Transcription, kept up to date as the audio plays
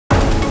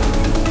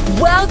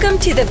Welcome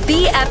to the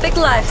BEpic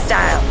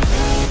lifestyle.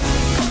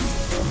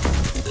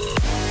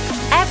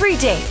 Every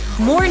day,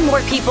 more and more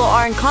people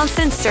are in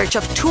constant search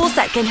of tools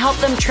that can help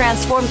them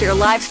transform their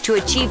lives to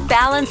achieve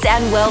balance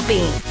and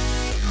well-being.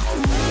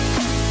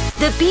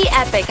 The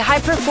BEpic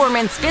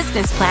high-performance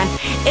business plan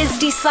is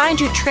designed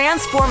to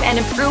transform and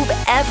improve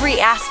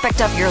every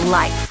aspect of your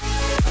life.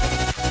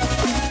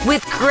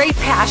 With great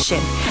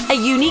passion, a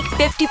unique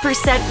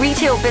 50%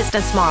 retail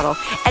business model,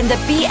 and the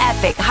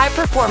BEpic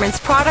high-performance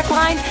product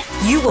line,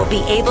 you will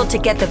be able to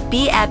get the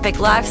BEpic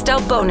lifestyle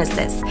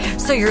bonuses,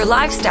 so your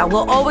lifestyle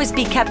will always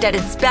be kept at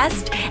its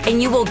best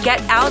and you will get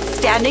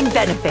outstanding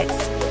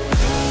benefits.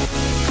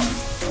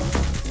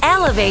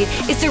 Elevate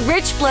is a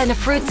rich blend of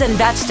fruits and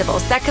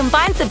vegetables that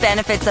combines the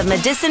benefits of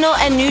medicinal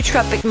and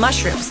nootropic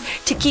mushrooms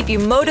to keep you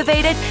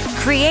motivated,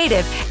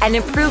 creative, and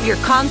improve your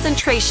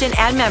concentration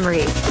and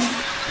memory.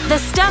 The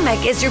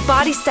stomach is your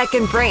body's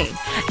second brain.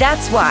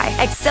 That's why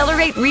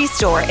Accelerate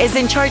Restore is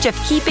in charge of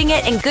keeping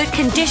it in good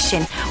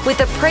condition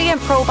with a pre- and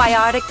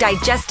probiotic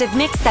digestive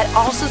mix that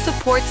also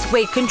supports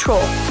weight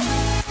control.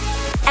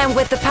 And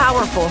with the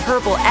powerful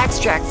herbal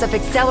extracts of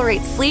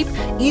Accelerate Sleep,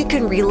 you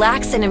can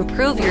relax and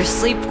improve your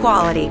sleep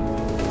quality.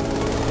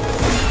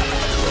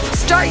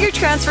 Start your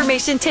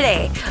transformation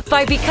today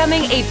by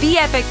becoming a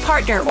BEpic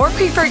partner or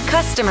preferred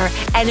customer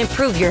and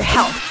improve your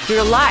health,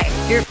 your life,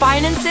 your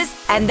finances,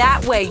 and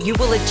that way you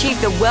will achieve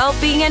the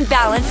well-being and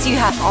balance you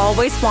have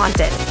always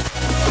wanted.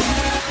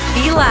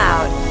 Be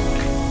loud.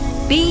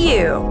 Be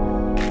you.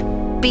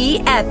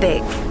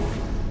 BEpic.